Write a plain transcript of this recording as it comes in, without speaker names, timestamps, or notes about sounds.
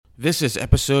This is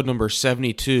episode number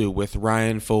 72 with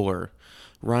Ryan Fuller.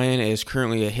 Ryan is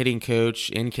currently a hitting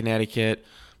coach in Connecticut.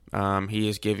 He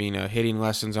is giving hitting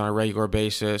lessons on a regular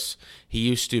basis. He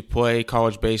used to play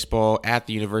college baseball at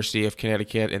the University of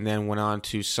Connecticut and then went on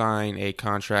to sign a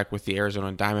contract with the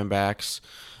Arizona Diamondbacks.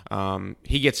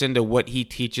 He gets into what he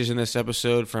teaches in this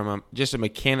episode from just a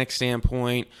mechanic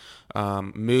standpoint,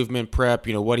 movement prep,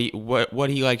 what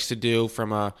he likes to do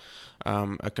from a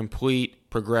complete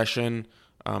progression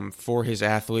for his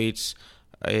athletes.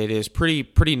 It is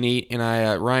pretty neat,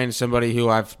 and Ryan's somebody who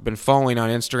I've been following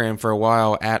on Instagram for a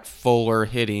while at Fuller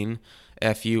Hitting,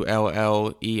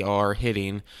 Fuller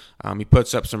Hitting. He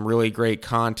puts up some really great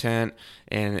content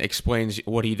and explains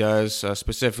what he does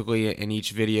specifically in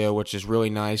each video, which is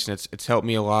really nice, and it's helped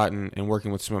me a lot in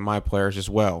working with some of my players as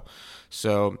well.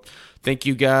 So think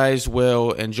you guys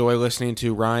will enjoy listening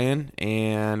to Ryan,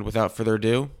 and without further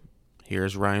ado,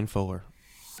 here's Ryan Fuller.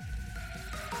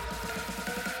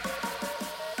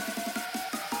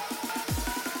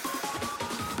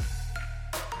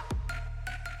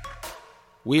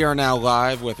 We are now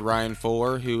live with Ryan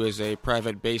Fuller, who is a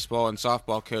private baseball and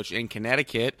softball coach in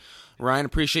Connecticut. Ryan,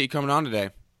 appreciate you coming on today.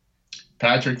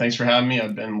 Patrick, thanks for having me.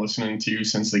 I've been listening to you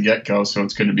since the get-go, so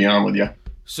it's good to be on with you.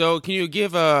 So can you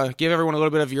give everyone a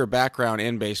little bit of your background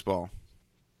in baseball?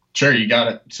 Sure, you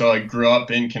got it. So I grew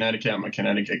up in Connecticut. I'm a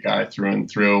Connecticut guy through and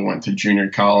through. Went to junior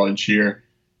college here,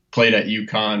 played at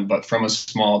UConn, but from a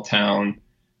small town.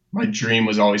 My dream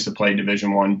was always to play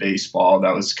Division I baseball.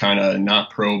 That was kind of not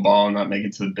pro ball, not make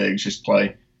it to the bigs, just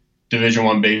play Division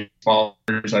I baseball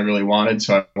as I really wanted.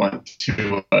 So I went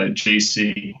to a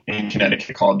JC in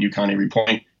Connecticut called UConn Avery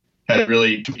Point. Had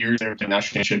really 2 years there, the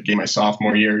national championship game my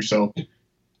sophomore year. So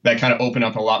that kind of opened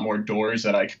up a lot more doors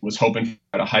that I was hoping for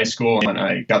at a high school. And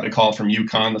I got the call from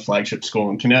UConn, the flagship school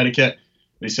in Connecticut.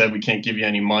 They said, we can't give you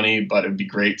any money, but it'd be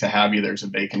great to have you. There's a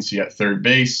vacancy at third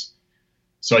base.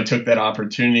 So I took that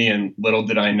opportunity, and little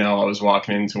did I know I was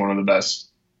walking into one of the best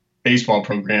baseball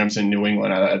programs in New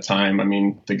England at that time. I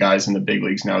mean, the guys in the big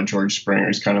leagues now, George Springer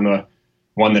is kind of the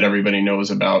one that everybody knows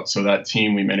about. So that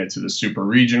team, we made it to the Super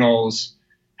Regionals,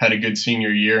 had a good senior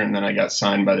year, and then I got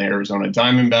signed by the Arizona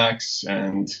Diamondbacks,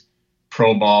 and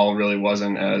pro ball really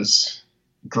wasn't as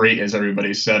great as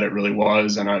everybody said it really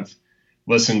was. And I've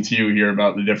listened to you here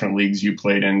about the different leagues you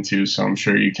played into, so I'm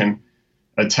sure you can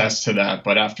attest to that.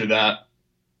 But after that,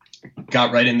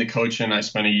 got right into coaching. I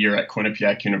spent a year at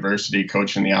Quinnipiac University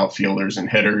coaching the outfielders and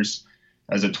hitters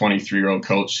as a 23-year-old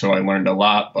coach, so I learned a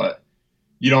lot. But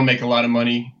you don't make a lot of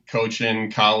money coaching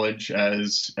college,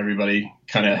 as everybody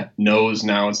kind of knows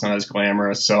now. It's not as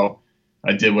glamorous. So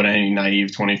I did what any naive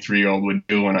 23-year-old would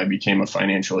do, and I became a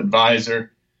financial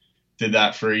advisor. Did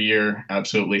that for a year,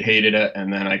 absolutely hated it,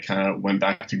 and then I kind of went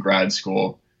back to grad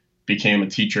school, became a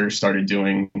teacher, started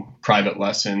doing private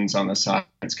lessons on the side.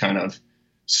 It's kind of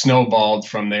snowballed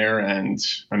from there. And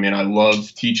I mean, I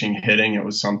love teaching hitting. It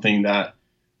was something that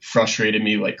frustrated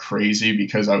me like crazy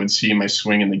because I would see my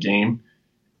swing in the game,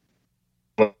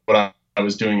 what I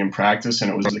was doing in practice, and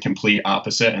it was the complete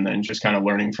opposite. And then just kind of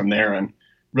learning from there. And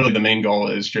really the main goal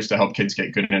is just to help kids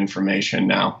get good information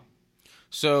now.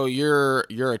 So you're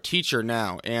a teacher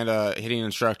now and a hitting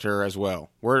instructor as well.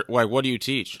 What do you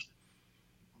teach?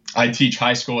 I teach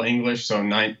high school English, so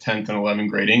 9th, 10th, and 11th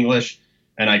grade English.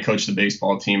 And I coach the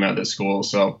baseball team at the school.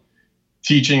 So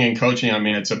teaching and coaching, I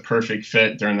mean, it's a perfect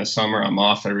fit. During the summer, I'm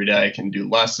off every day. I can do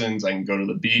lessons. I can go to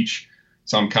the beach.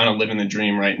 So I'm kind of living the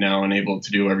dream right now and able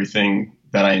to do everything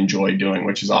that I enjoy doing,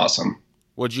 which is awesome.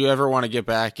 Would you ever want to get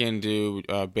back into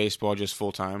baseball just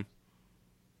full time?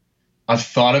 I've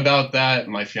thought about that.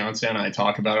 My fiance and I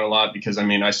talk about it a lot because, I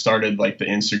mean, I started like the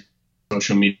Instagram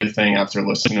social media thing after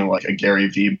listening to like a Gary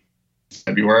Vee in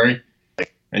February.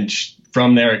 And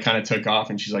from there, it kind of took off,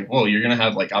 and she's like, well, you're going to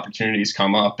have like opportunities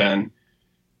come up. And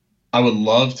I would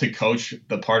love to coach.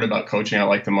 The part about coaching I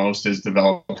like the most is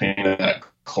developing that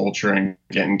culture and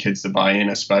getting kids to buy in,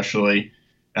 especially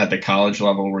at the college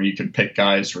level where you could pick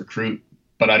guys, recruit.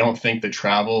 But I don't think the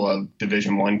travel of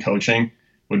Division I coaching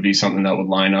would be something that would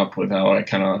line up with how I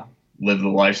kind of live the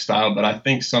lifestyle. But I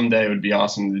think someday it would be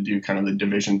awesome to do kind of the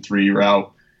Division III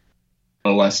route.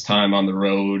 Less time on the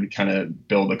road, kind of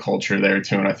build a culture there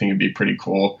too. And I think it'd be pretty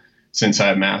cool since I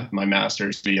have my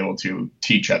master's to be able to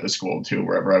teach at the school too,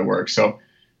 wherever I work. So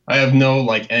I have no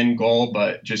like end goal,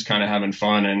 but just kind of having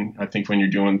fun. And I think when you're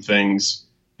doing things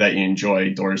that you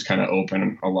enjoy, doors kind of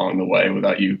open along the way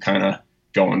without you kind of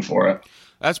going for it.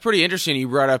 That's pretty interesting. You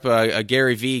brought up a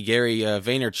Gary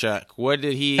Vaynerchuk. What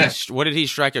did he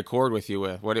strike a chord with you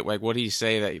with? What did he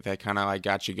say that kind of like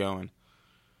got you going?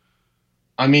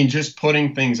 I mean, just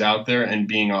putting things out there and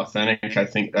being authentic, I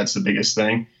think that's the biggest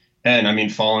thing. And I mean,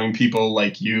 following people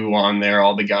like you on there,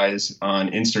 all the guys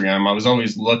on Instagram, I was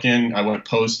always looking. I wouldn't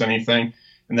post anything.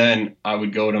 And then I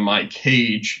would go to my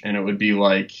cage and it would be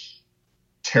like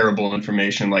terrible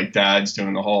information, like dad's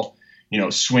doing the whole,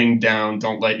 swing down,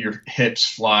 don't let your hips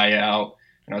fly out.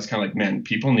 And I was kind of like, man,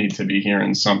 people need to be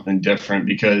hearing something different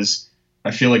because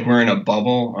I feel like we're in a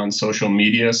bubble on social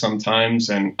media sometimes.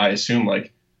 And I assume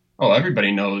like, oh,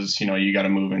 everybody knows, you got to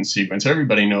move in sequence.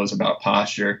 Everybody knows about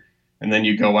posture. And then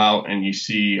you go out and you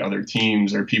see other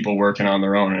teams or people working on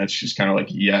their own. And it's just kind of like,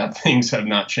 yeah, things have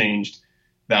not changed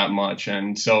that much.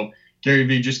 And so Gary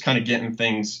Vee just kind of getting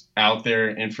things out there,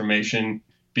 information,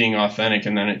 being authentic,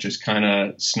 and then it just kind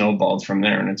of snowballed from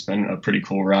there. And it's been a pretty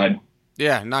cool ride.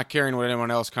 Yeah, not caring what anyone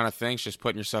else kind of thinks, just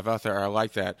putting yourself out there. I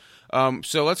like that.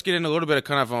 So let's get into a little bit of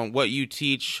kind of on what you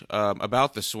teach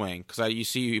about the swing, because you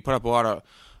see you put up a lot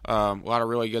of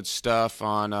really good stuff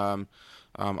on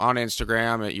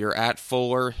Instagram. You're at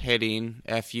Fuller Hitting,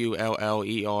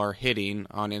 Fuller Hitting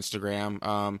on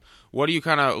Instagram. What are you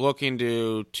kind of looking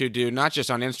to do, not just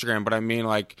on Instagram, but I mean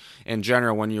like in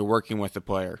general when you're working with the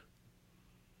player?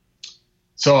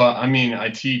 So, I mean, I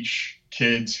teach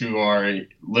kids who are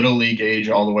little league age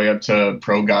all the way up to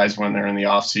pro guys when they're in the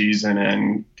off season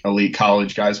and elite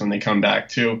college guys when they come back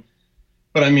too.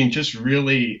 But I mean, just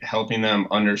really helping them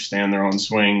understand their own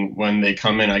swing. When they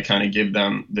come in, I kind of give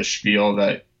them the spiel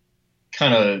that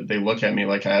kind of they look at me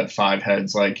like I have five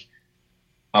heads. Like,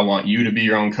 I want you to be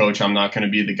your own coach. I'm not going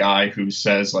to be the guy who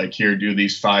says like, here, do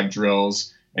these 5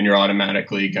 drills and you're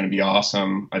automatically going to be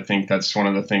awesome. I think that's one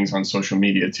of the things on social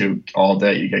media too. All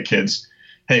day you get kids,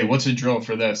 hey, what's a drill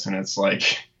for this? And it's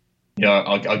like, yeah,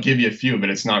 I'll give you a few, but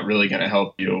it's not really going to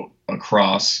help you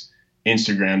across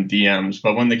Instagram DMs.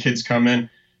 But when the kids come in,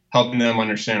 helping them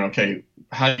understand, okay,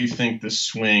 how do you think the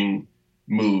swing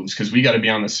moves? Because we got to be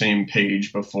on the same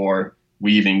page before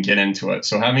we even get into it.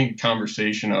 So having a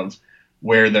conversation of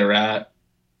where they're at.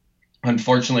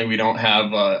 Unfortunately, we don't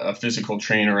have a physical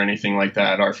trainer or anything like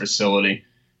that at our facility,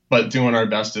 but doing our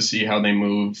best to see how they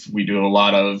move. We do a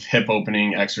lot of hip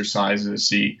opening exercises,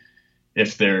 see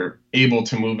if they're able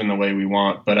to move in the way we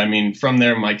want. But I mean, from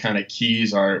there, my kind of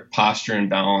keys are posture and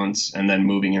balance and then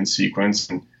moving in sequence.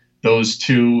 And those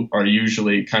two are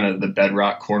usually kind of the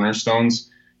bedrock cornerstones.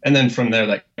 And then from there,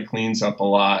 that cleans up a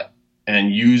lot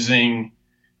and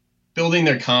building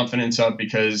their confidence up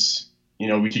because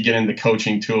we could get into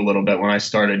coaching too a little bit. When I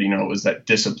started, it was that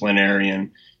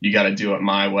disciplinarian, you got to do it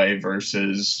my way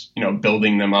versus,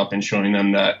 building them up and showing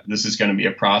them that this is going to be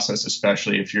a process,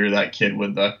 especially if you're that kid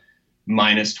with the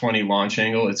 -20 launch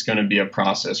angle. It's going to be a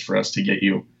process for us to get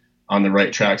you on the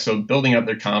right track. So building up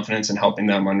their confidence and helping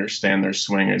them understand their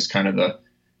swing is kind of the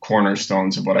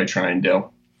cornerstones of what I try and do.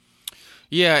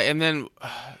 Yeah. And then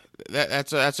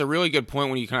that's a really good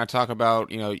point when you kind of talk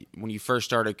about, when you first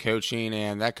started coaching,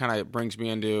 and that kind of brings me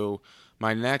into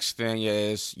my next thing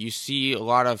is you see a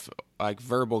lot of like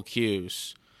verbal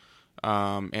cues.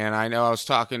 And I know I was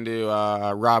talking to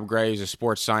Rob Gray, who's a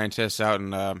sports scientist out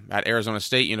at Arizona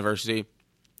State University,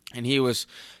 and he was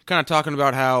kind of talking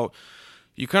about how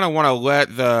you kind of want to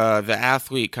let the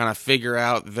athlete kind of figure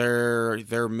out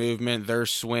their movement, their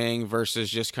swing, versus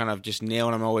just kind of just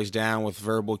nailing them always down with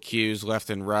verbal cues left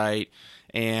and right.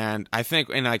 And I think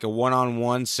in like a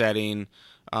one-on-one setting,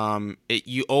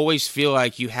 you always feel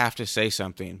like you have to say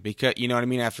something because, you know what I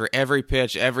mean? After every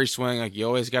pitch, every swing, like you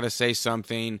always got to say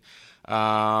something.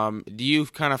 Do you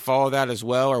kind of follow that as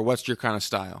well, or what's your kind of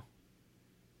style?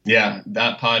 Yeah,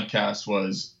 that podcast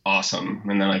was awesome.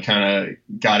 And then I kind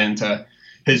of got into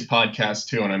his podcast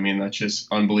too. And I mean, that's just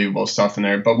unbelievable stuff in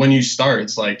there. But when you start,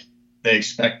 it's like they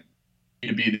expect me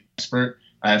to be the expert.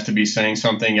 I have to be saying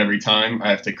something every time. I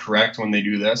have to correct when they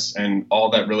do this. And all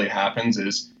that really happens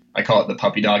is I call it the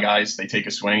puppy dog eyes. They take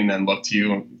a swing, then look to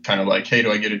you kind of like, hey,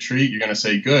 do I get a treat? You're going to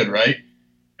say good, right?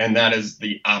 And that is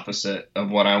the opposite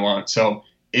of what I want. So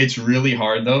it's really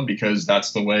hard though, because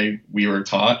that's the way we were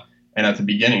taught. And at the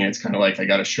beginning, it's kind of like, I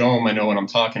got to show them I know what I'm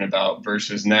talking about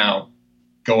versus now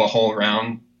go a whole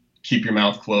round, keep your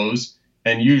mouth closed.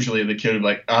 And usually the kid would be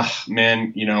like,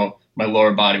 man, my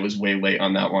lower body was way late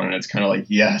on that one. And it's kind of like,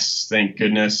 yes, thank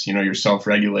goodness, you're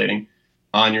self-regulating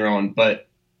on your own. But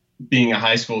being a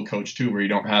high school coach too, where you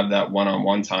don't have that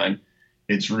one-on-one time,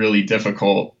 it's really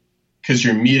difficult because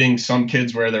you're meeting some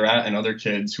kids where they're at and other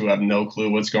kids who have no clue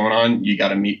what's going on. You got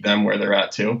to meet them where they're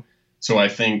at too. So I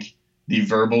think the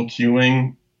verbal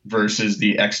cueing versus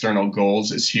the external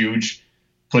goals is huge.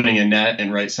 Putting a net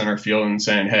in right center field and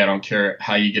saying, hey, I don't care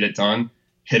how you get it done,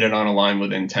 hit it on a line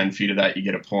within 10 feet of that, you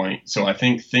get a point. So I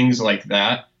think things like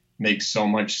that make so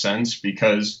much sense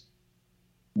because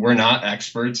we're not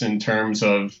experts in terms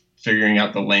of figuring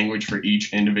out the language for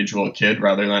each individual kid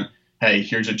rather than, hey,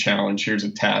 here's a challenge, here's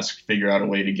a task, figure out a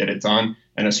way to get it done.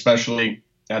 And especially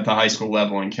at the high school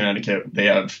level in Connecticut, they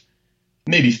have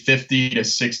maybe 50 to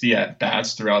 60 at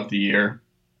bats throughout the year.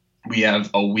 We have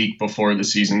a week before the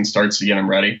season starts to get them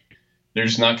ready.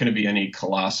 There's not going to be any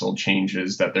colossal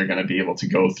changes that they're going to be able to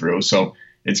go through. So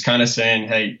it's kind of saying,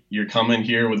 hey, you're coming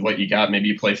here with what you got. Maybe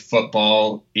you play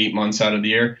football 8 months out of the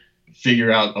year,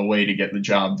 figure out a way to get the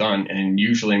job done. And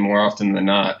usually more often than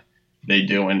not, they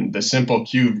do. And the simple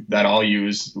cue that I'll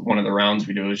use, one of the rounds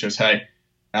we do is just, hey,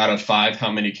 out of 5,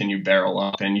 how many can you barrel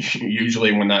up? And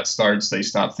usually when that starts, they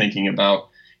stop thinking about,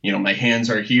 my hands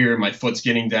are here, my foot's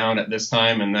getting down at this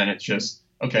time. And then it's just,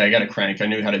 okay, I got to crank. I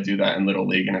knew how to do that in Little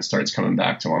League, and it starts coming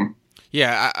back to them.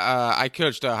 Yeah, I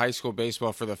coached high school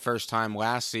baseball for the first time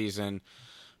last season.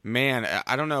 Man,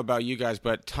 I don't know about you guys,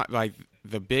 but like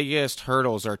the biggest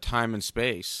hurdles are time and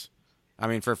space. I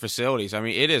mean, for facilities. I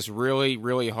mean, it is really,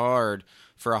 really hard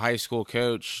for a high school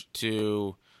coach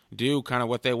to do kind of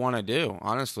what they want to do,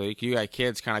 honestly. You got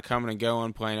kids kind of coming and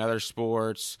going, playing other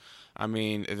sports. I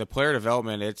mean, the player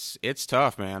development, it's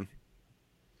tough, man.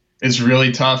 It's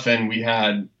really tough, and we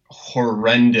had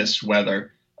horrendous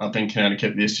weather up in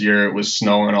Connecticut this year. It was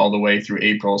snowing all the way through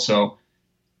April. So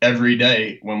every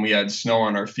day when we had snow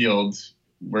on our field,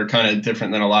 we're kind of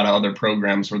different than a lot of other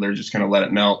programs where they're just going to let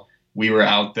it melt. We were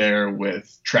out there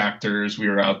with tractors. We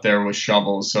were out there with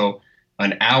shovels. So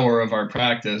an hour of our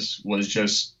practice was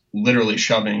just literally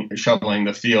shoveling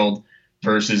the field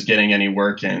versus getting any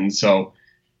work in. So,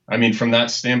 I mean, from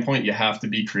that standpoint, you have to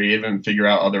be creative and figure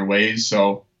out other ways.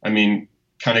 So, I mean,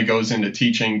 kind of goes into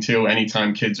teaching too.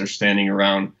 Anytime kids are standing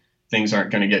around, things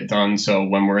aren't going to get done. So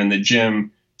when we're in the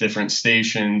gym, different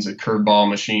stations, a curveball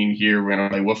machine here, we're going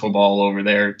to play wiffle ball over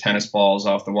there, tennis balls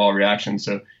off the wall reaction.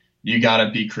 So you got to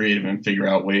be creative and figure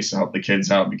out ways to help the kids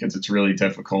out because it's really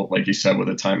difficult, like you said, with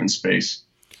the time and space.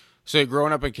 So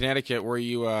growing up in Connecticut, were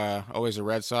you always a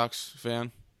Red Sox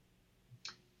fan?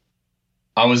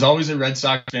 I was always a Red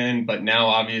Sox fan, but now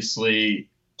obviously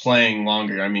playing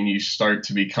longer, I mean, you start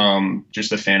to become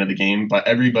just a fan of the game. But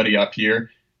everybody up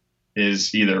here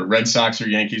is either Red Sox or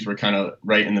Yankees. We're kind of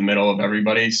right in the middle of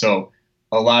everybody. So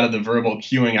a lot of the verbal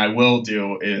cueing I will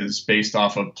do is based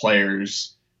off of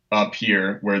players up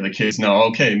here where the kids know,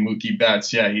 okay, Mookie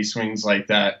Betts, yeah, he swings like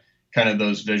that, kind of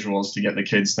those visuals to get the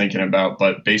kids thinking about.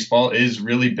 But baseball is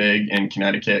really big in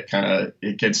Connecticut. Kind of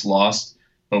it gets lost,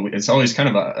 but it's always kind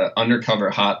of a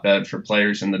undercover hotbed for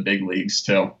players in the big leagues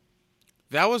too.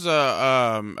 That was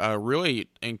a really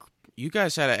you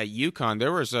guys had at UConn.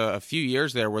 There was a few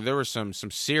years there where there was some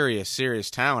serious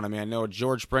talent. I mean, I know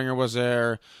George Springer was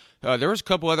there. There was a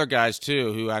couple other guys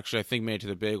too who actually I think made it to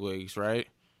the big leagues, right?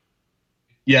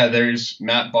 Yeah, there's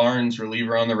Matt Barnes,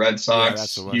 reliever on the Red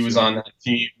Sox. Yeah, he was on that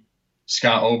team.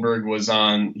 Scott Oberg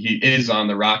he is on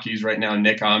the Rockies right now.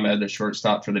 Nick Ahmed, the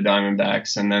shortstop for the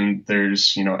Diamondbacks. And then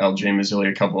there's, LJ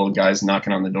Mazzilli, a couple of guys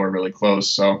knocking on the door really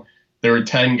close. So there were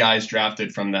 10 guys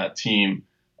drafted from that team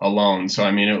alone. So,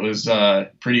 I mean, it was a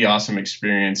pretty awesome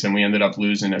experience. And we ended up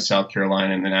losing to South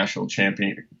Carolina in the national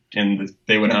champion. And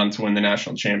they went on to win the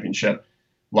national championship,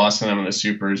 lost to them in the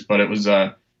Supers. But it was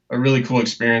a really cool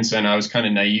experience. And I was kind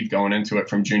of naive going into it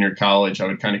from junior college. I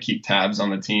would kind of keep tabs on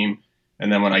the team.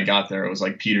 And then when I got there, it was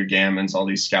like Peter Gammons, all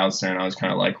these scouts there. And I was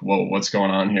kind of like, whoa, what's going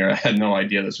on here? I had no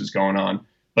idea this was going on.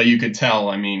 But you could tell,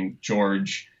 I mean,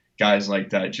 George, guys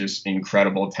like that, just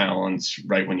incredible talents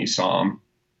right when you saw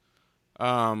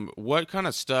them. What kind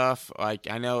of stuff, like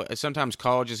I know sometimes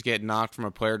colleges get knocked from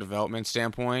a player development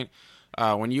standpoint.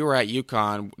 When you were at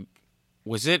UConn,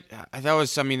 that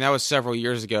was several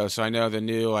years ago. So I know the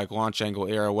new like launch angle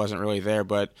era wasn't really there,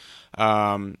 but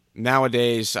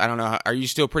nowadays, I don't know. Are you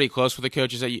still pretty close with the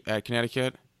coaches at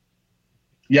Connecticut?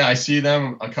 Yeah, I see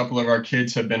them. A couple of our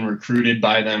kids have been recruited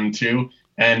by them too.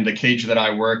 And the cage that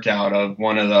I work out of,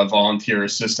 one of the volunteer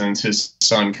assistants, his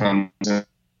son comes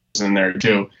in there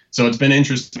too. So it's been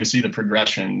interesting to see the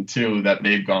progression too that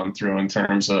they've gone through in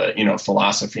terms of,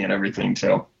 philosophy and everything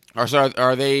too.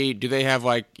 Do they have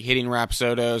like hitting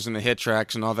Rapsodos and the hit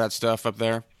tracks and all that stuff up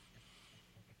there?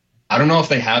 I don't know if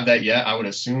they have that yet. I would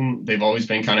assume they've always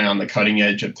been kind of on the cutting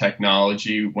edge of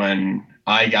technology. When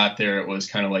I got there, it was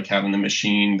kind of like having the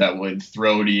machine that would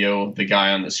throw to you, the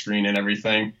guy on the screen and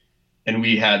everything. And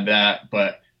we had that,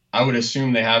 but I would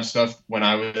assume they have stuff. When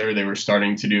I was there, they were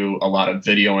starting to do a lot of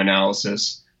video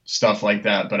analysis, stuff like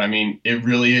that. But I mean, it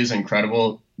really is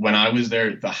incredible. When I was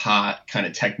there, the hot kind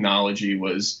of technology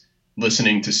was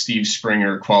listening to Steve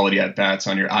Springer quality at bats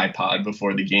on your iPod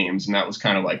before the games. And that was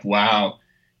kind of like, wow,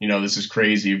 this is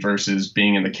crazy versus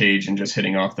being in the cage and just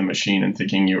hitting off the machine and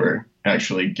thinking you were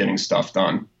actually getting stuff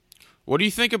done. What do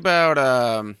you think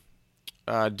about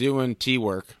doing tee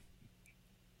work?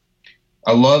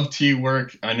 I love tee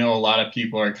work. I know a lot of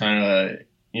people are kind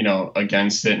of,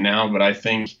 against it now, but I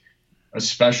think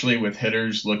especially with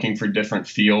hitters looking for different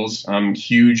feels, I'm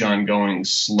huge on going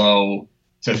slow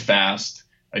to fast.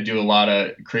 I do a lot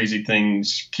of crazy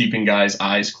things, keeping guys'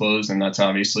 eyes closed, and that's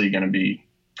obviously going to be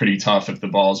pretty tough if the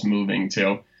ball's moving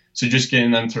too. So just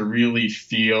getting them to really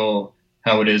feel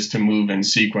how it is to move in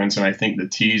sequence, and I think the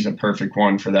tee is a perfect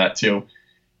one for that too.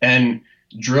 And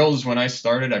drills, when I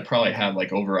started, I probably had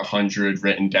like over 100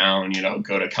 written down,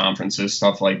 go to conferences,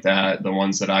 stuff like that, the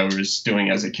ones that I was doing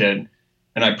as a kid.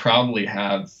 And I probably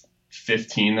have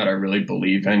 15 that I really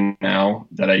believe in now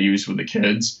that I use with the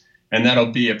kids. And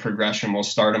that'll be a progression. We'll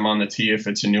start them on the tee. If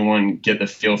it's a new one, get the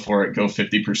feel for it, go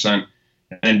 50%,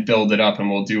 and build it up.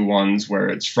 And we'll do ones where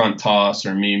it's front toss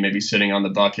or me maybe sitting on the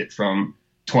bucket from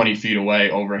 20 feet away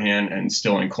overhand and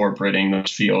still incorporating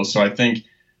those feels. So I think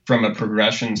from a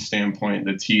progression standpoint,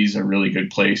 the tee is a really good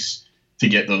place to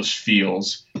get those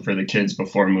feels for the kids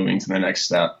before moving to the next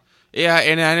step. Yeah,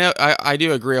 and I know I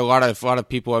do agree. A lot of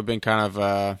people have been kind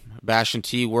of bashing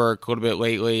tee work a little bit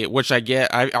lately, which I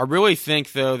get. I really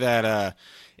think though that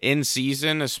in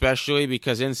season, especially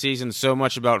because in season is so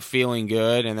much about feeling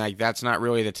good, and like that's not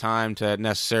really the time to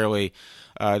necessarily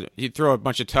you throw a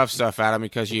bunch of tough stuff at them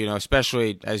because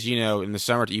especially as in the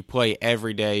summer you play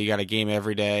every day, you got a game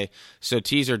every day, so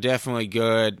tees are definitely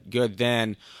good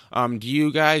then. Do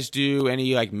you guys do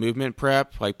any like movement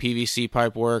prep, like PVC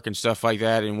pipe work and stuff like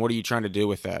that, and what are you trying to do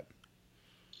with that?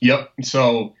 Yep.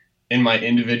 So in my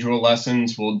individual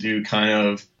lessons, we'll do kind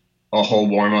of a whole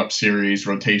warm-up series,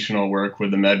 rotational work with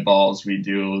the med balls. We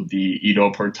do the Ido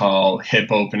Portal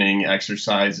hip opening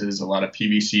exercises, a lot of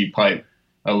PVC pipe.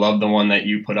 I love the one that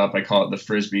you put up. I call it the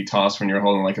Frisbee toss, when you're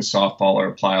holding like a softball or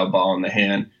a plyo ball in the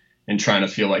hand and trying to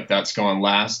feel like that's going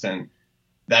last. And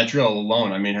that drill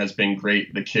alone, has been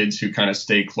great. The kids who kind of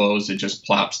stay closed, it just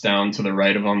plops down to the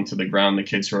right of them to the ground. The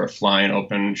kids who are flying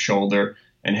open shoulder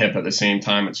and hip at the same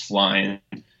time, it's flying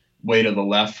way to the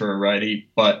left for a righty.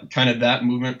 But kind of that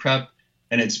movement prep,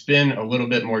 and it's been a little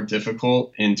bit more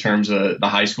difficult in terms of the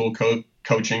high school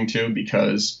coaching too,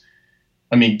 because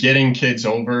getting kids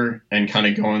over and kind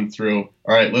of going through,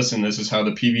 all right, listen, this is how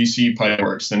the PVC pipe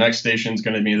works. The next station is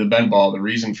going to be the bend ball. The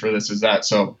reason for this is that.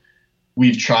 So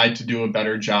we've tried to do a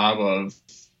better job of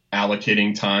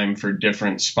allocating time for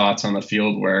different spots on the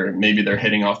field where maybe they're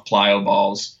hitting off plyo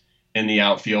balls in the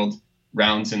outfield,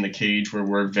 rounds in the cage where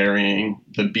we're varying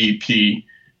the BP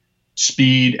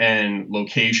speed and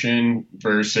location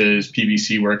versus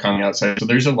PVC work on the outside. So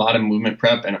there's a lot of movement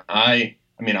prep, and I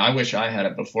wish I had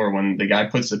it before. When the guy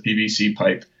puts the PVC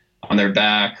pipe on their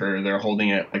back or they're holding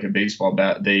it like a baseball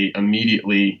bat, they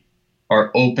immediately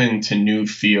are open to new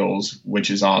feels, which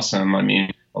is awesome.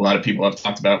 A lot of people have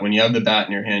talked about when you have the bat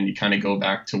in your hand, you kind of go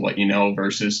back to what you know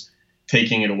versus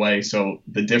taking it away. So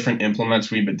the different implements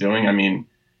we've been doing,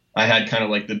 I had kind of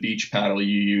like the beach paddle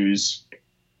you use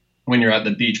when you're at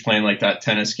the beach playing like that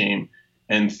tennis game,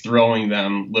 and throwing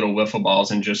them little wiffle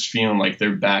balls and just feeling like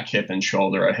their back, hip, and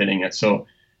shoulder are hitting it. So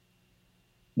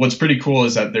what's pretty cool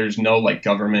is that there's no like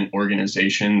government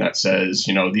organization that says,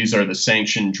 these are the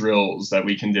sanctioned drills that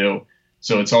we can do.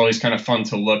 So it's always kind of fun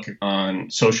to look on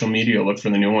social media, look for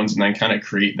the new ones, and then kind of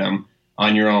create them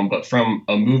on your own. But from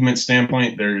a movement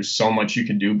standpoint, there's so much you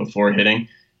can do before hitting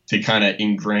to kind of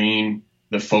ingrain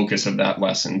the focus of that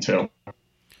lesson too.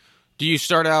 Do you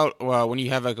start out when you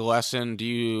have like a lesson?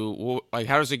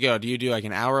 How does it go? Do you do like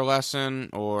an hour lesson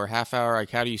or half hour?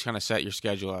 Like how do you kind of set your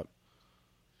schedule up?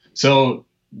 So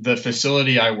the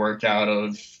facility I work out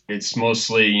of, it's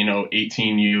mostly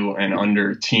 18U and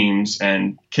under teams,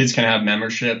 and kids can have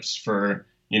memberships for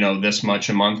this much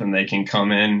a month, and they can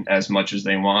come in as much as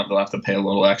they want. They'll have to pay a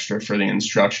little extra for the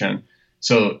instruction.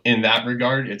 So in that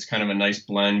regard, it's kind of a nice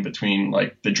blend between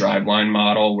like the driveline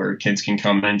model where kids can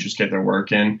come in, just get their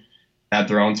work in at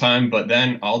their own time. But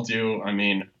then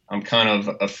I'm kind of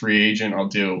a free agent.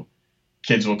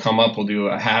 Kids will come up, we'll do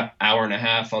a hour and a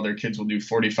half. Other kids will do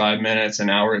 45 minutes, an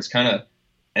hour. It's kind of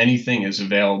anything is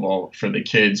available for the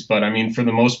kids. But for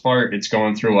the most part, it's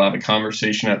going through. We'll have a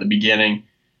conversation at the beginning,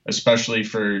 especially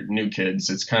for new kids.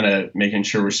 It's kind of making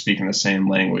sure we're speaking the same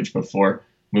language before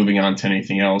moving on to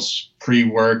anything else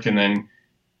pre-work. And then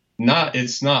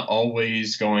it's not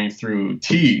always going through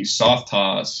tee, soft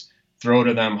toss, throw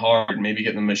to them hard, maybe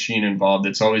get the machine involved.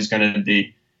 It's always going to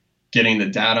be getting the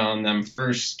data on them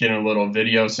first, getting a little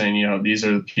video saying, these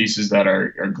are the pieces that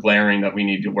are glaring that we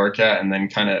need to work at. And then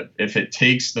kind of, if it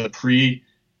takes the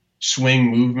pre-swing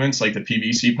movements like the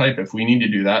PVC pipe, if we need to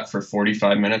do that for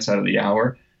 45 minutes out of the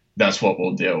hour, that's what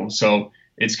we'll do. So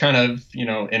it's kind of,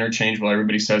 interchangeable.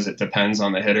 Everybody says it depends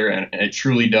on the hitter, and it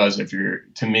truly does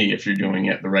to me, if you're doing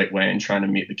it the right way and trying to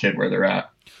meet the kid where they're at.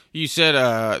 You said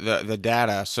the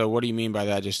data. So what do you mean by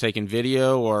that? Just taking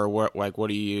video, or what? Like, what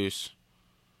do you use?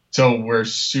 So we're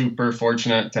super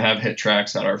fortunate to have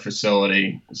HitTrax at our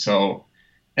facility. So,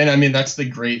 and I mean, that's the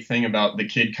great thing about the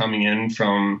kid coming in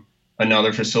from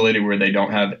another facility where they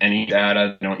don't have any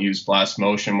data. They don't use Blast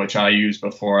Motion, which I used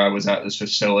before I was at this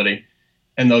facility.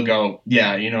 And they'll go,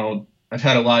 yeah, I've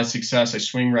had a lot of success. I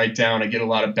swing right down. I get a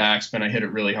lot of backspin. I hit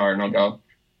it really hard. And I'll go, all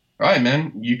right,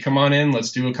 man, you come on in.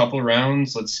 Let's do a couple of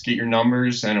rounds. Let's get your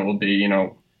numbers. And it will be,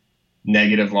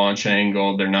 negative launch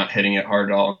angle. They're not hitting it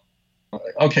hard at all.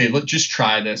 Okay, let's just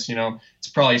try this. It's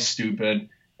probably stupid.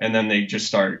 And then they just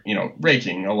start,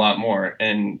 raking a lot more.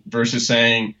 And versus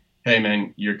saying, hey,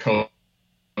 man, you're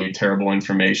terrible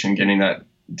information, getting that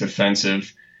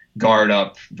defensive guard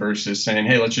up, versus saying,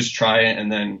 hey, let's just try it.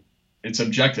 And then it's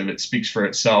objective. It speaks for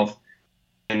itself.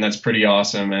 And that's pretty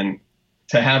awesome. And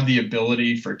to have the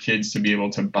ability for kids to be able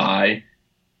to buy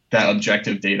that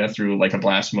objective data through like a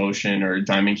Blast Motion or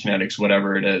Diamond Kinetics,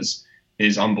 whatever it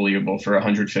is unbelievable for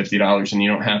 $150. And you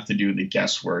don't have to do the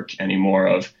guesswork anymore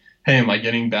of, hey, am I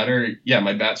getting better? Yeah,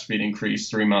 my bat speed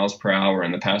increased 3 miles per hour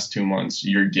in the past 2 months.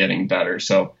 You're getting better.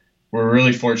 So we're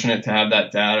really fortunate to have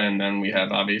that data. And then we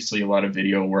have obviously a lot of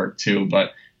video work too,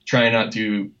 but try not to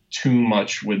do too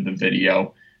much with the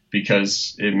video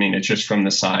because, it's just from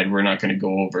the side. We're not going to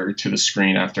go over to the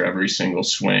screen after every single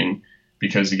swing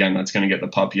because, again, that's going to get the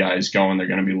puppy eyes going. They're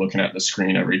going to be looking at the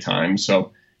screen every time.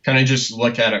 So kind of just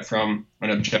look at it from an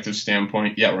objective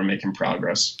standpoint. Yeah, we're making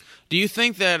progress. Do you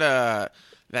think that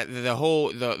that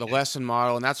the lesson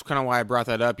model, and that's kind of why I brought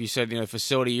that up. You said, the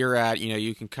facility you're at,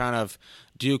 you can kind of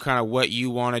do kind of what you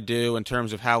want to do in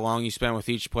terms of how long you spend with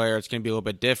each player. It's going to be a little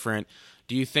bit different.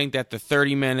 Do you think that the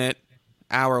 30-minute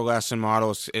hour lesson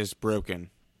model is broken?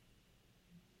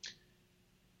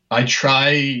 I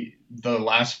try the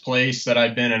last place that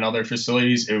I've been in other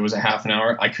facilities. It was a half an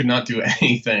hour. I could not do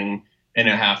anything in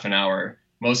a half an hour.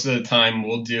 Most of the time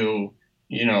we'll do,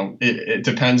 it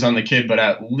depends on the kid, but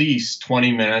at least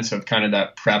 20 minutes of kind of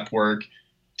that prep work,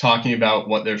 talking about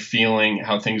what they're feeling,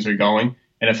 how things are going.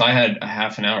 And if I had a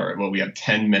half an hour, we have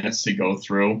 10 minutes to go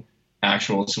through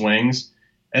actual swings.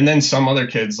 And then some other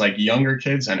kids, like younger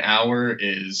kids, an hour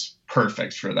is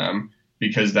perfect for them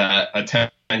because that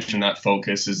attention, that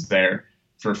focus is there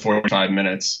for 45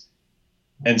 minutes.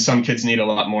 And some kids need a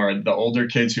lot more. The older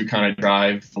kids who kind of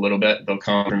drive a little bit, they'll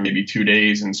come for maybe 2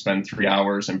 days and spend 3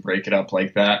 hours and break it up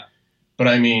like that. But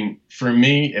for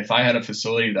me, if I had a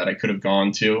facility that I could have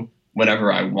gone to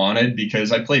whenever I wanted,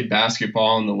 because I played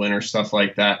basketball in the winter, stuff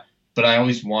like that, but I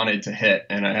always wanted to hit.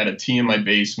 And I had a tee in my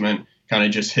basement, kind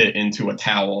of just hit into a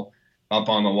towel up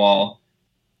on the wall.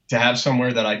 To have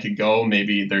somewhere that I could go,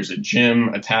 maybe there's a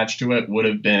gym attached to it, would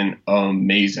have been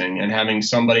amazing. And having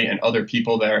somebody and other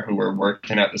people there who were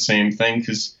working at the same thing,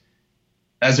 because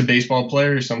as a baseball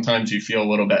player, sometimes you feel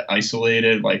a little bit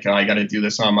isolated, like I got to do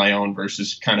this on my own,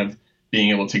 versus kind of being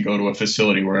able to go to a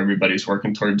facility where everybody's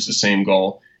working towards the same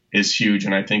goal is huge.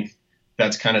 And I think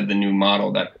that's kind of the new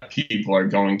model that people are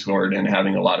going toward and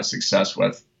having a lot of success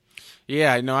with.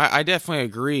 Yeah, no, I definitely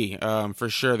agree. For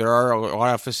sure, there are a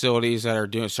lot of facilities that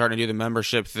are starting to do the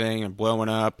membership thing and blowing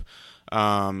up.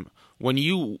 When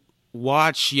you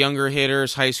watch younger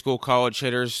hitters, high school, college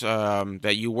hitters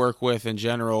that you work with in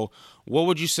general, what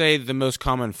would you say the most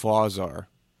common flaws are?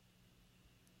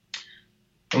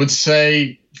 I would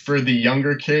say for the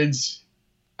younger kids,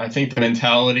 I think the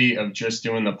mentality of just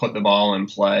doing the put the ball in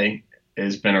play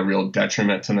has been a real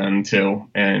detriment to them too.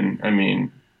 And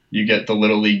you get the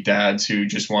little league dads who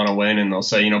just want to win, and they'll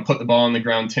say, put the ball on the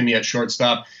ground, Timmy at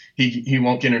shortstop. He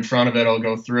won't get in front of it. I'll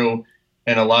go through.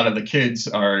 And a lot of the kids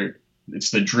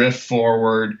it's the drift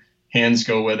forward, hands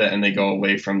go with it, and they go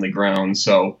away from the ground.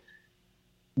 So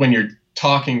when you're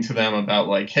talking to them about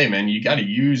like, hey, man, you got to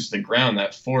use the ground.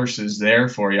 That force is there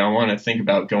for you. I want to think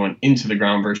about going into the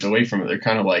ground versus away from it. They're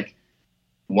kind of like,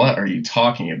 what are you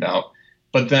talking about?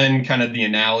 But then kind of the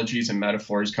analogies and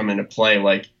metaphors come into play.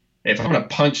 Like, if I'm going to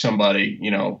punch somebody,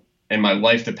 and my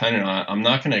life depended on it, I'm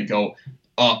not going to go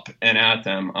up and at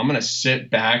them. I'm going to sit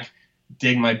back,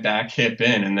 dig my back hip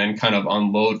in, and then kind of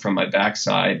unload from my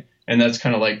backside. And that's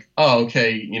kind of like, oh,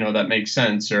 okay, that makes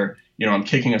sense. Or, I'm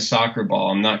kicking a soccer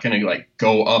ball. I'm not going to like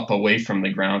go up away from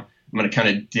the ground. I'm going to kind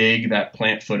of dig that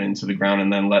plant foot into the ground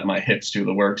and then let my hips do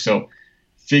the work. So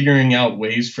figuring out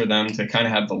ways for them to kind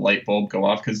of have the light bulb go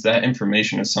off, because that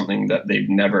information is something that they've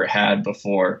never had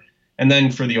before. And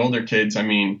then for the older kids,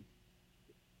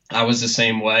 I was the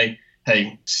same way.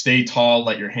 Hey, stay tall,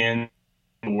 let your hand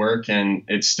work, and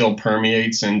it still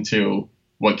permeates into,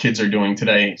 what kids are doing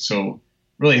today. So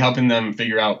really helping them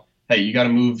figure out, hey, you got to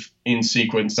move in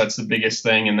sequence. That's the biggest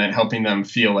thing. And then helping them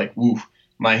feel like, woo,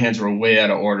 my hands were way out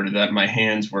of order, that my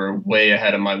hands were way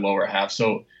ahead of my lower half.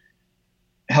 So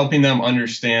helping them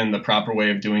understand the proper way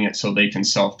of doing it so they can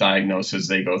self-diagnose as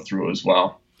they go through as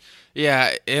well.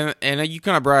 Yeah, and you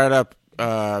kind of brought it up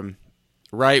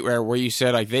right where you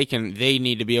said like they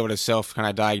need to be able to self kind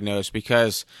of diagnose,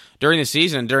 because during the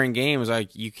season, during games,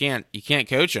 like you can't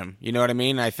coach them. You know what I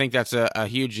mean? I think that's a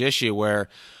huge issue where,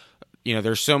 you know,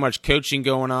 there's so much coaching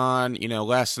going on, you know,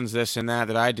 lessons, this and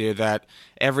that I do, that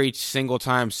every single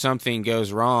time something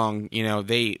goes wrong, you know,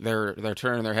 they're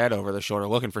turning their head over their shoulder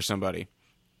looking for somebody.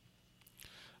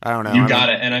 I don't know. You got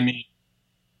it. And I mean,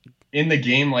 in the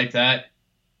game like that,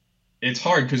 it's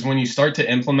hard because when you start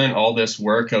to implement all this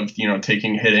work of, you know,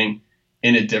 taking hitting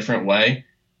in a different way,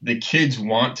 the kids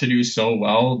want to do so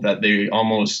well that they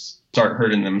almost start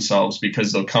hurting themselves,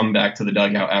 because they'll come back to the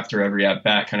dugout after every at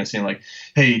bat kind of saying like,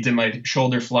 hey, did my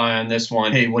shoulder fly on this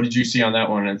one? Hey, what did you see on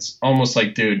that one? And it's almost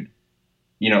like, dude,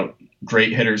 you know,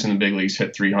 great hitters in the big leagues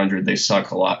hit 300. They suck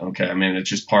a lot. Okay. I mean, it's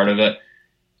just part of it.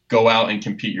 Go out and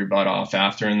compete your butt off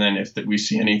after. And then if we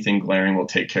see anything glaring, we'll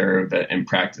take care of it in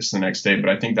practice the next day. But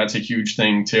I think that's a huge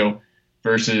thing too,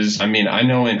 versus, I mean, I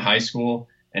know in high school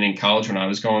and in college when I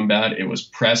was going bad, it was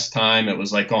press time. It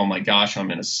was like, oh my gosh,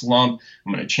 I'm in a slump.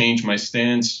 I'm going to change my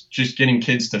stance. Just getting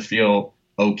kids to feel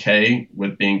okay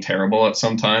with being terrible at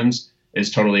sometimes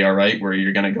is totally all right, where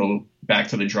you're going to go back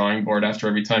to the drawing board after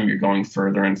every time. You're going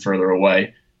further and further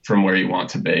away from where you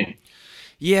want to be.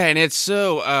 Yeah, and it's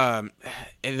so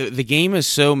the game is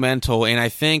so mental, and I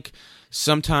think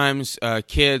sometimes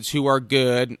kids who are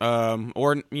good,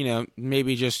 or you know,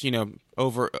 maybe just, you know,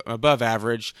 above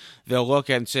average, they'll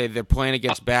look at and say they're playing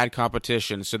against bad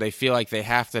competition, so they feel like they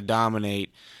have to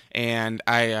dominate. And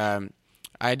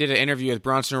I did an interview with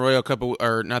Bronson Arroyo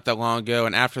not that long ago,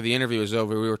 and after the interview was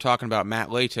over, we were talking about Matt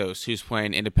Latos, who's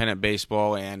playing independent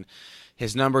baseball, and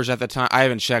his numbers at the time, I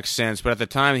haven't checked since, but at the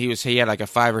time he had like a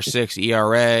 5 or 6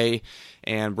 ERA,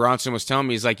 and Bronson was telling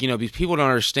me, he's like, you know, these people don't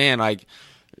understand, like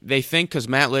they think because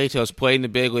Matt Latos played in the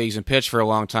big leagues and pitched for a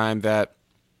long time that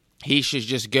he should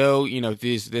just go, you know,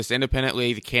 this independent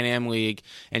league, the Can-Am League,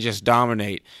 and just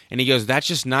dominate. And he goes, that's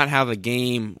just not how the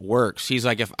game works. He's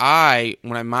like, if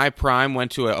when in my prime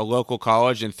went to a local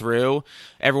college and threw,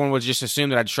 everyone would just assume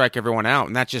that I'd strike everyone out,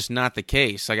 and that's just not the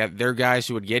case. Like, there are guys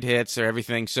who would get hits or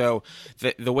everything. So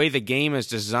the way the game is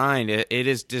designed, it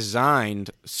is designed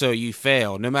so you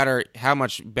fail, no matter how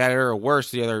much better or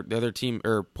worse the other team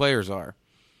or players are.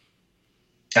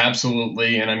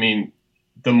 Absolutely. And I mean,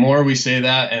 the more we say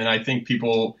that, and I think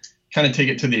people kind of take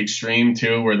it to the extreme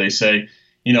too, where they say,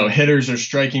 you know, hitters are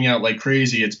striking out like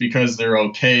crazy, it's because they're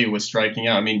okay with striking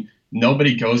out. I mean,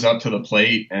 nobody goes up to the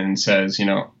plate and says, you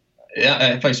know,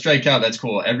 yeah, if I strike out, that's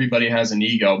cool. Everybody has an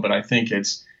ego, but I think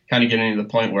it's kind of getting to the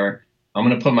point where I'm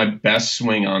going to put my best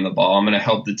swing on the ball. I'm going to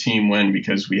help the team win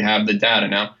because we have the data.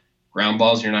 Now, ground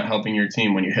balls, you're not helping your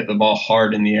team. When you hit the ball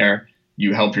hard in the air,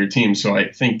 you help your team. So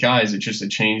I think, guys, it's just a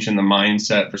change in the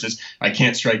mindset versus I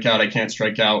can't strike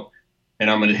out, and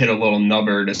I'm going to hit a little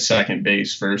nubber to second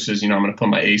base versus, you know, I'm going to put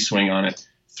my A swing on it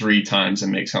 3 times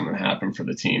and make something happen for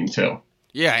the team too.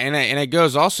 Yeah, and it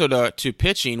goes also to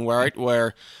pitching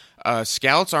where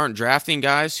scouts aren't drafting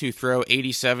guys who throw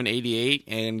 87,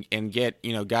 88 and get,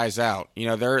 you know, guys out. You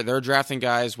know, they're drafting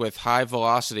guys with high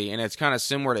velocity, and it's kind of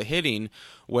similar to hitting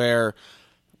where,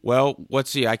 well,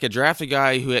 let's see, I could draft a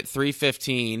guy who hit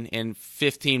 315 and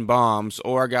 15 bombs,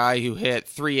 or a guy who hit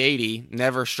 380,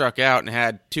 never struck out, and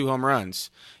had 2 home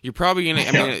runs. You're probably going to,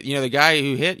 I mean, you know, the guy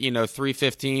who hit, you know,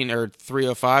 315 or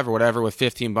 305 or whatever with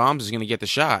 15 bombs is going to get the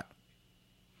shot.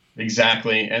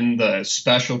 Exactly. And the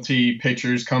specialty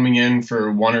pitchers coming in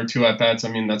for 1 or 2 at-bats,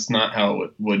 I mean, that's not how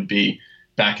it would be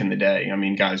back in the day. I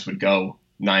mean, guys would go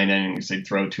 9 innings, they'd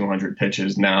throw 200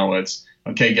 pitches. Now it's,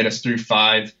 okay, get us through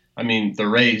 5. I mean, the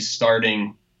Rays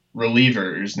starting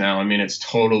relievers now, I mean, it's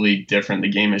totally different. The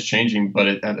game is changing, but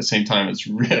at the same time, it's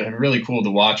really cool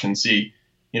to watch and see,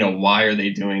 you know, why are they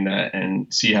doing that,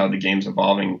 and see how the game's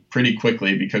evolving pretty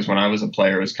quickly. Because when I was a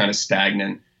player, it was kind of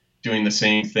stagnant, doing the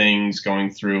same things,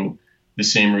 going through the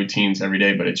same routines every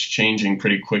day, but it's changing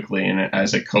pretty quickly. And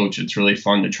as a coach, it's really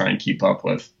fun to try and keep up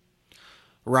with.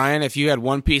 Ryan, if you had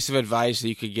one piece of advice that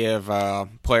you could give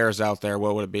players out there,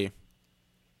 what would it be?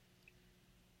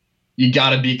 You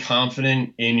got to be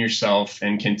confident in yourself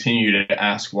and continue to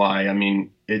ask why. I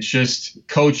mean, it's just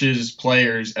coaches,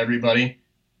 players, everybody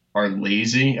are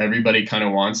lazy. Everybody kind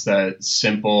of wants that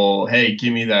simple, hey,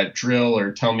 give me that drill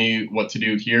or tell me what to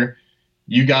do here.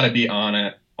 You got to be on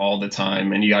it all the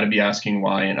time, and you got to be asking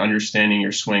why and understanding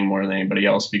your swing more than anybody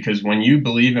else. Because when you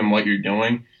believe in what you're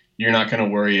doing, you're not going to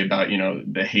worry about,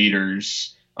 the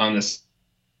haters on this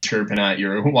chirping at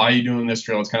you, why are you doing this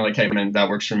drill? It's kind of like, hey, man, that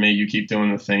works for me. You keep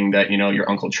doing the thing that, your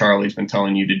Uncle Charlie's been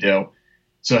telling you to do.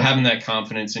 So having that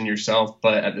confidence in yourself,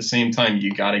 but at the same time,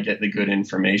 you got to get the good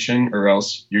information or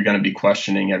else you're going to be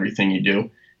questioning everything you do.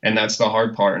 And that's the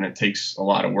hard part. And it takes a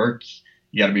lot of work.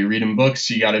 You got to be reading books.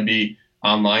 You got to be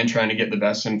online trying to get the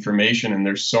best information. And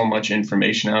there's so much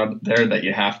information out there that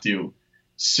you have to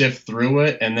sift through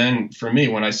it. And then for me,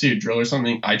 when I see a drill or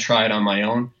something, I try it on my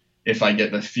own. If I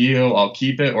get the feel, I'll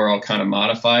keep it or I'll kind of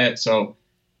modify it. So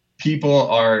people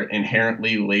are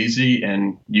inherently lazy,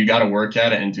 and you got to work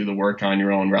at it and do the work on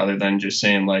your own rather than just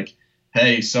saying like,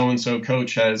 hey, so-and-so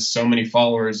coach has so many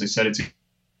followers. They said it's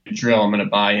a drill. I'm going to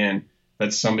buy in.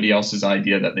 That's somebody else's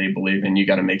idea that they believe in. You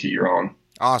got to make it your own.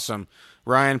 Awesome.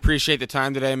 Ryan, appreciate the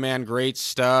time today, man. Great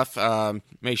stuff.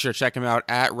 Make sure to check him out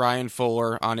at Ryan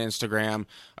Fuller on Instagram.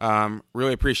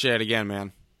 Really appreciate it again,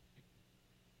 man.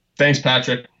 Thanks,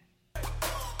 Patrick.